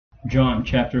John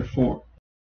chapter 4.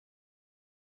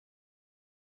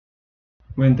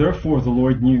 When therefore the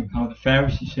Lord knew how the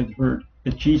Pharisees had heard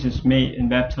that Jesus made and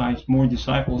baptized more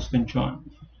disciples than John,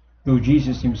 though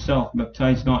Jesus himself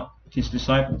baptized not but his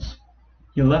disciples,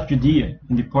 he left Judea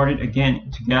and departed again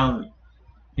into Galilee,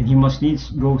 and he must needs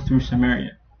go through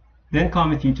Samaria. Then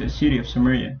cometh he to a city of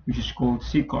Samaria, which is called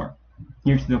Sychar,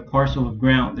 near to the parcel of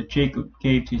ground that Jacob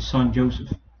gave to his son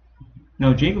Joseph.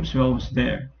 Now Jacob's well was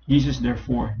there. Jesus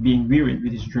therefore, being wearied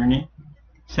with his journey,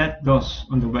 sat thus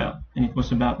on the well, and it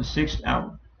was about the 6th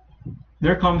hour.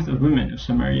 There cometh a woman of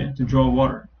Samaria to draw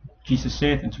water. Jesus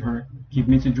saith unto her, Give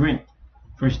me to drink.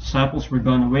 For his disciples were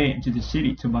gone away into the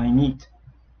city to buy meat.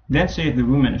 Then saith the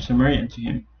woman of Samaria unto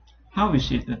him, How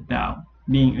is it that thou,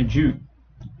 being a Jew,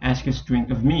 askest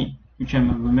drink of me, which am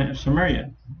a woman of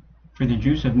Samaria? For the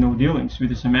Jews have no dealings with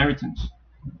the Samaritans.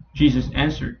 Jesus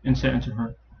answered and said unto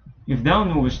her, If thou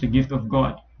knowest the gift of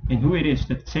God, and who it is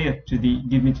that saith to thee,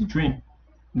 Give me to drink,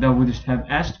 thou wouldest have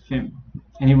asked of him,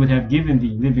 and he would have given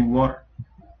thee living water.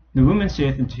 The woman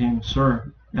saith unto him,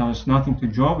 Sir, thou hast nothing to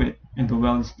draw with, and the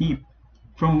well is deep.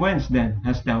 From whence then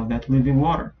hast thou that living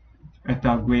water? Art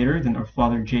thou greater than our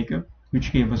father Jacob,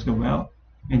 which gave us the well,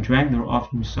 and drank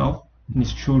thereof himself, and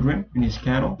his children, and his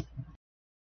cattle?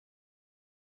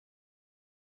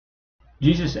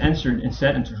 Jesus answered and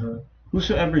said unto her,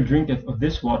 Whosoever drinketh of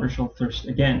this water shall thirst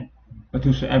again. But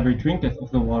whosoever drinketh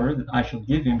of the water that I shall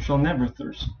give him shall never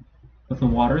thirst. But the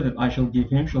water that I shall give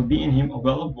him shall be in him a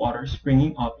well of water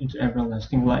springing up into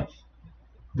everlasting life.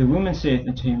 The woman saith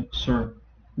unto him, Sir,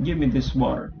 give me this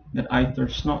water, that I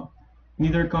thirst not,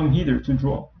 neither come hither to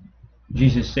draw.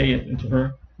 Jesus saith unto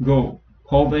her, Go,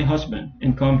 call thy husband,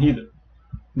 and come hither.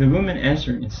 The woman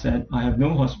answered and said, I have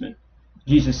no husband.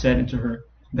 Jesus said unto her,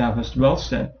 Thou hast well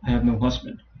said, I have no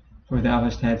husband. For thou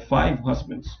hast had 5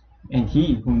 husbands, and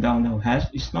he whom thou now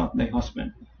hast is not thy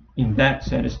husband. In that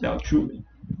saidst thou truly.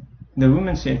 The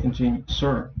woman saith unto him,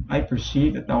 Sir, I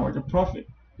perceive that thou art a prophet.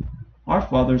 Our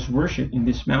fathers worshipped in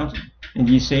this mountain, and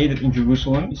ye say that in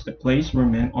Jerusalem is the place where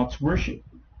men ought to worship.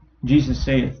 Jesus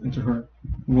saith unto her,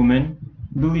 Woman,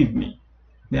 believe me,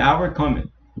 the hour cometh,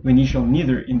 when ye shall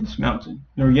neither in this mountain,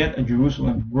 nor yet at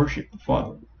Jerusalem worship the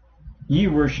Father. Ye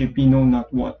worship ye know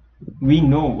not what. We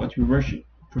know what we worship,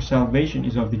 for salvation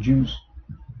is of the Jews.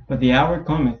 But the hour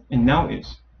cometh, and now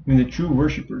is, when the true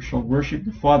worshippers shall worship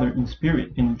the Father in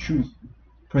spirit and in truth,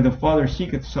 for the Father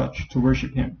seeketh such to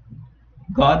worship him.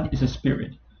 God is a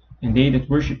spirit, and they that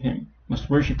worship him must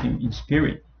worship him in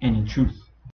spirit and in truth.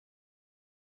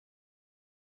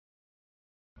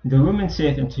 The woman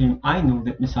saith unto him, I know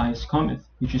that Messiah cometh,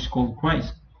 which is called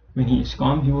Christ. When he is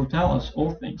come, he will tell us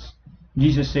all things.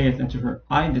 Jesus saith unto her,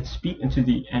 I that speak unto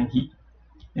thee am he.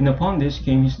 And upon this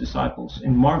came his disciples,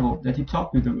 and marveled that he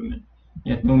talked with the woman.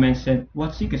 Yet no man said,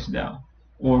 What seekest thou?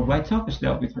 Or why talkest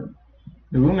thou with her?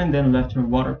 The woman then left her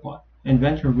water pot, and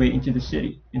went her way into the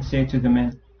city, and said to the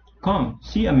men, Come,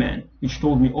 see a man, which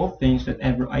told me all things that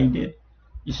ever I did.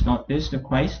 Is not this the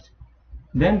Christ?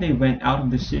 Then they went out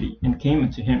of the city, and came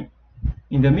unto him.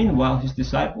 In the meanwhile his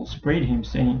disciples prayed him,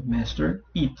 saying, Master,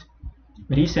 eat.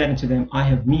 But he said unto them, I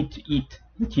have meat to eat,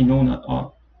 that ye know not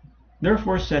of.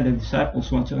 Therefore said the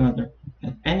disciples one to another,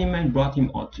 Hath any man brought him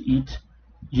aught to eat?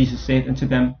 Jesus saith unto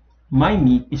them, My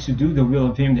meat is to do the will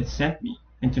of him that sent me,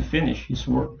 and to finish his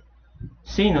work.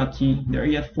 Say not ye, There are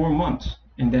yet 4 months,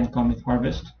 and then cometh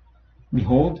harvest?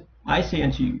 Behold, I say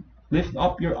unto you, Lift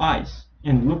up your eyes,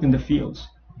 and look in the fields,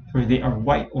 for they are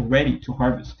white already to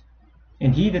harvest.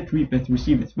 And he that reapeth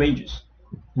receiveth wages,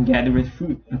 and gathereth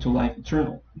fruit unto life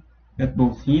eternal, that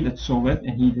both he that soweth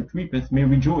and he that reapeth may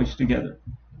rejoice together.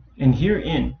 And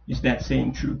herein is that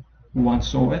saying true, One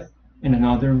soweth, and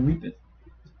another reapeth.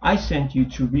 I sent you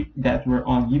to reap that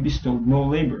whereon ye bestowed no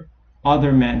labor.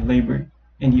 Other men labored,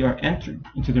 and ye are entered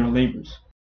into their labors.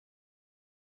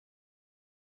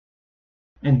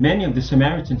 And many of the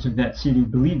Samaritans of that city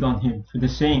believed on him for the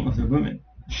saying of the woman,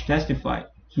 which testified,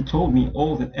 He told me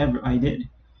all that ever I did.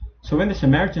 So when the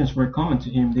Samaritans were come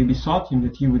unto him, they besought him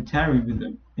that he would tarry with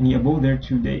them, and he abode there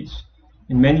 2 days.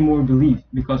 And many more believed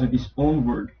because of his own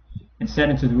word, and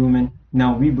said unto the woman,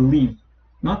 Now we believe,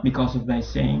 not because of thy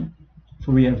saying,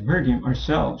 for we have heard him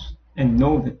ourselves, and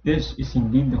know that this is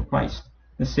indeed the Christ,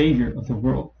 the Saviour of the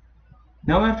world.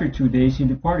 Now after 2 days he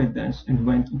departed thence, and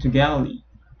went into Galilee,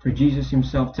 for Jesus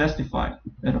himself testified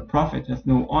that a prophet hath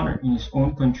no honour in his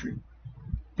own country.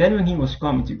 Then when he was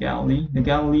come into Galilee, the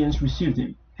Galileans received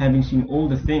him, having seen all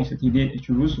the things that he did at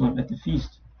Jerusalem at the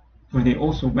feast, for they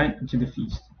also went unto the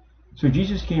feast. So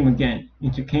Jesus came again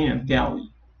into Cana of Galilee,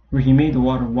 where he made the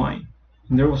water wine.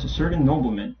 And there was a certain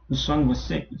nobleman, whose son was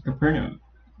sick at Capernaum.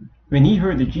 When he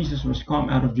heard that Jesus was come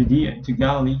out of Judea into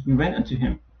Galilee, he went unto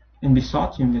him, and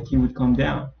besought him that he would come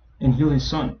down, and heal his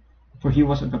son, for he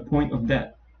was at the point of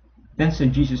death. Then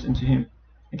said Jesus unto him,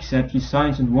 Except ye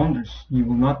signs and wonders, ye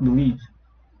will not believe.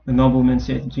 The nobleman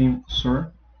saith unto him,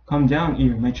 Sir, come down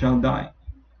ere my child die.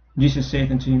 Jesus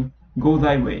saith unto him, Go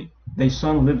thy way, thy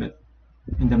son liveth.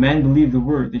 And the man believed the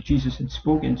word that Jesus had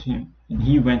spoken to him, and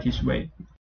he went his way.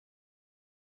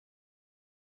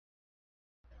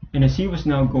 And as he was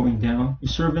now going down,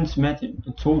 his servants met him,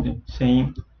 and told him,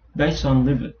 saying, Thy son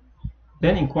liveth.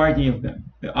 Then inquired he of them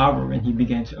the hour when he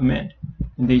began to amend.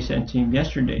 And they said unto him,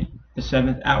 Yesterday, the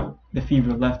 7th hour, the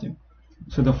fever left him.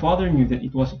 So the father knew that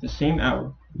it was at the same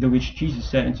hour the which Jesus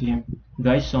said unto him,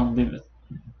 Thy son liveth.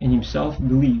 And himself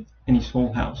believed, and his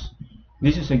whole house.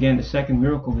 This is again the second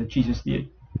miracle that Jesus did,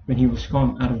 when he was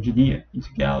come out of Judea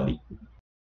into Galilee.